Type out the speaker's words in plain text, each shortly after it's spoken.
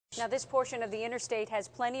Now, this portion of the interstate has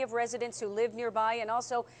plenty of residents who live nearby, and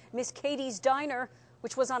also Miss Katie's Diner,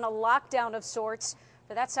 which was on a lockdown of sorts.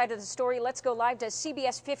 For that side of the story, let's go live to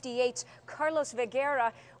CBS 58's Carlos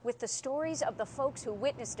Vergara with the stories of the folks who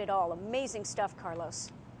witnessed it all. Amazing stuff,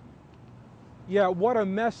 Carlos. Yeah, what a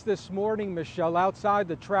mess this morning, Michelle. Outside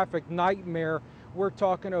the traffic nightmare, we're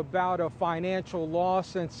talking about a financial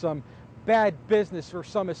loss and some bad business for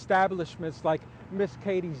some establishments like Miss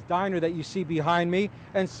Katie's Diner that you see behind me,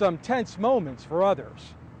 and some tense moments for others.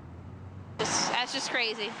 That's just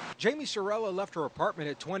crazy. Jamie Sorella left her apartment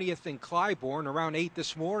at 20th and Clybourne around 8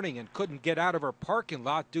 this morning and couldn't get out of her parking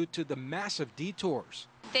lot due to the massive detours.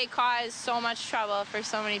 They cause so much trouble for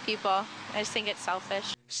so many people. I just think it's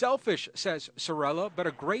selfish. Selfish, says Sorella, but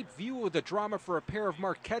a great view of the drama for a pair of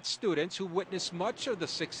Marquette students who witnessed much of the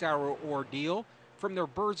 6-hour ordeal from their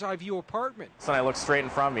bird's eye view apartment. So I looked straight in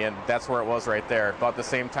front of me, and that's where it was right there. But at the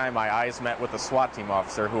same time, my eyes met with the SWAT team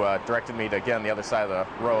officer who directed me to get on the other side of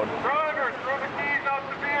the road. Driver, throw the keys out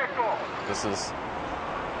the vehicle. This is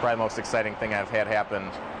probably the most exciting thing I've had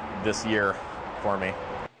happen this year for me.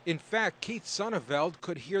 In fact, Keith Sonneveld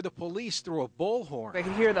could hear the police through a bullhorn. I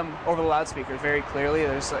could hear them over the loudspeakers very clearly.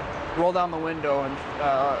 They're just like, roll down the window and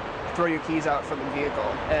throw your keys out from the vehicle.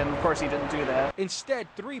 And of course he didn't do that. Instead,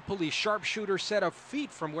 3 police sharpshooters set up feet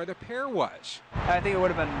from where the pair was. I think it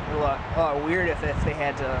would have been a lot weird if they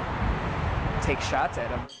had to take shots at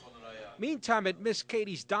him. Meantime, at Miss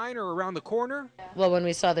Katie's Diner around the corner. Well, when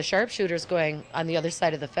we saw the sharpshooters going on the other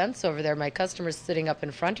side of the fence over there, my customers sitting up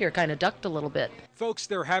in front here kind of ducked a little bit. Folks,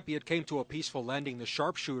 they're happy it came to a peaceful ending. The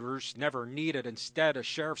sharpshooters never needed. Instead, a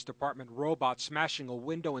sheriff's department robot smashing a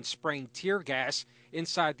window and spraying tear gas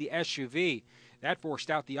inside the SUV. That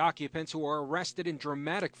forced out the occupants, who were arrested in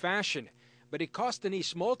dramatic fashion. But it cost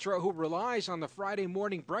Denise Moltra, who relies on the Friday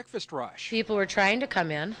morning breakfast rush. People were trying to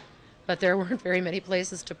come in, but there weren't very many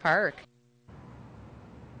places to park.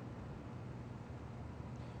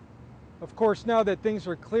 Of course, now that things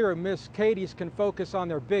are clear, Miss Katie's can focus on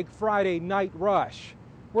their big Friday night rush.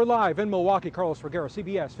 We're live in Milwaukee. Carlos Vergara,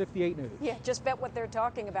 CBS 58 News. Yeah, just bet what they're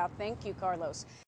talking about. Thank you, Carlos.